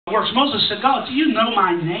works. Moses said, God, do you know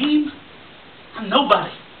my name? I'm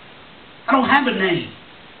nobody. I don't have a name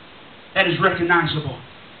that is recognizable.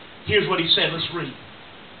 Here's what he said. Let's read.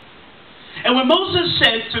 And when Moses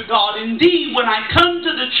said to God, indeed, when I come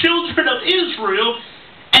to the children of Israel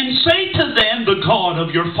and say to them, the God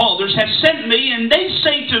of your fathers has sent me, and they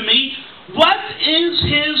say to me, what is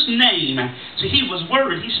his name? See, he was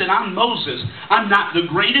worried. He said, I'm Moses. I'm not the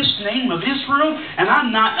greatest name of Israel, and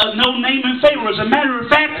I'm not no name in Pharaoh. As a matter of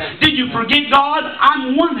fact, did you forget God?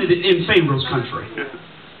 I'm wanted in Pharaoh's country.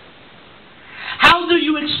 How do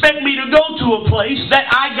you expect me to go to a place that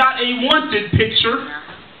I got a wanted picture?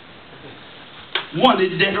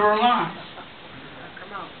 Wanted dead or alive.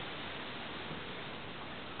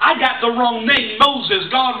 I got the wrong name, Moses.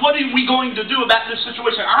 God, what are we going to do about this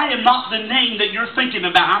situation? I am not the name that you're thinking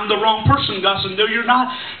about. I'm the wrong person, God said. No, you're not.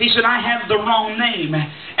 He said, I have the wrong name.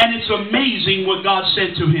 And it's amazing what God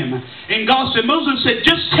said to him. And God said, Moses said,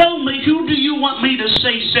 just tell me, who do you want me to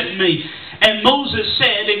say sent me? And Moses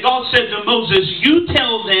said, and God said to Moses, you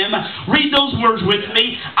tell them, read those words with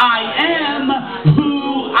me, I am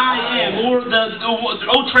who I am. Or the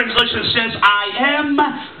old translation says, I am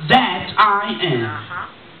that I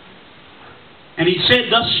am. And he said,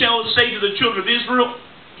 thus shall it say to the children of Israel,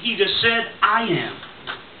 he just said, I am.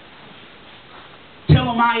 Tell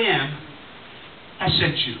them I am. I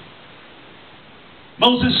sent you.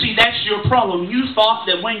 Moses, see, that's your problem. You thought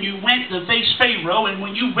that when you went to face Pharaoh and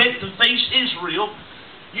when you went to face Israel,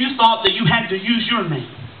 you thought that you had to use your name.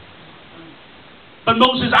 But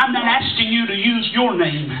Moses, I'm not asking you to use your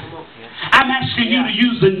name. I'm asking you to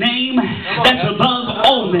use the name that's above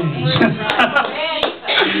all names.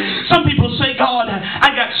 Some people say, God,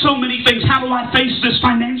 I got so many things. How do I face this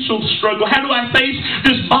financial struggle? How do I face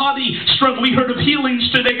this body struggle? We heard of healings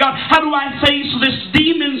today. God, how do I face this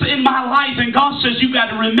demons in my life? And God says, you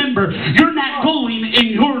got to remember, you're not going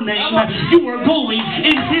in your name. You are going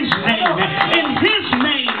in His name. In His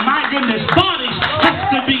name, my goodness, bodies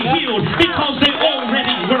have to be healed because they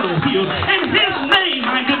already were healed. In His name,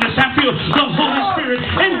 my goodness, I feel the Holy Spirit.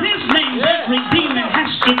 In His name, every demon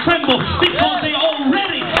has to tremble because they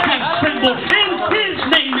already have trembled. In His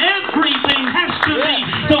name, everything has to be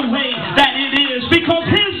the way that it is because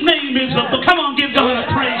His name is above. Come on, give God a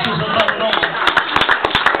praise above it all.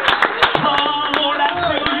 Oh, Lord, I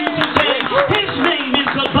pray for you today. His name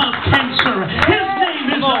is above cancer. His name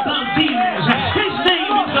is above demons. His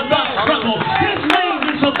name is above trouble. His name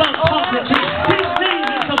is above poverty. His name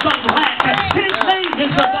is above lack. His name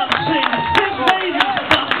is above sin. His name is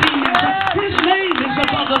above demons. His name is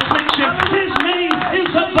above affliction. His name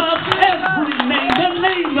is above every name. The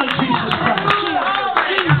name of Jesus Christ.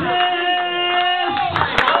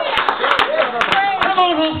 Come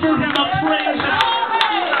on, offer Him a praise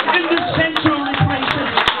in the sanctuary. Praise Him.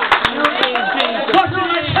 Watching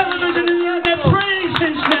my television and learn to praise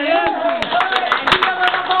His name.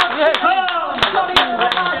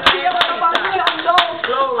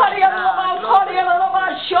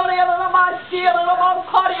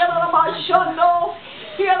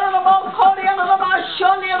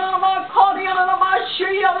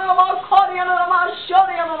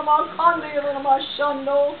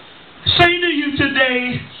 Say to you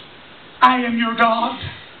today, I am your God,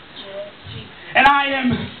 and I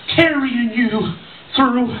am carrying you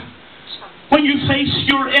through. When you face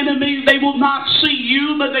your enemy, they will not see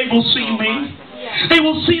you, but they will see me. They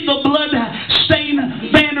will see the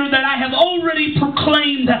blood-stained banner that I have already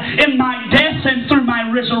proclaimed in my death and through my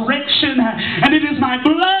resurrection. And it is my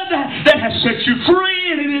blood that has set you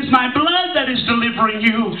free, and it is my blood that is delivering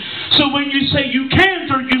you. So when you say you can't,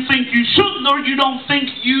 or you think you shouldn't, or you don't think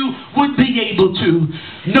you would be able to,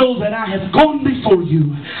 know that I have gone before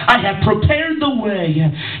you. I have prepared the way,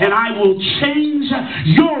 and I will change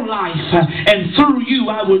your life. And through you,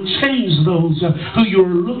 I will change those who you're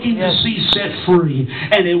looking to see set free.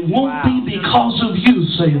 And it won't be because of you,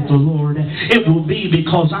 saith the Lord. It will be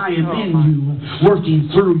because I am in you, working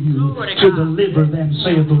through you to deliver them,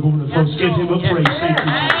 saith the Lord of hosts. Give Him a praise. Thank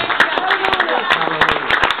you.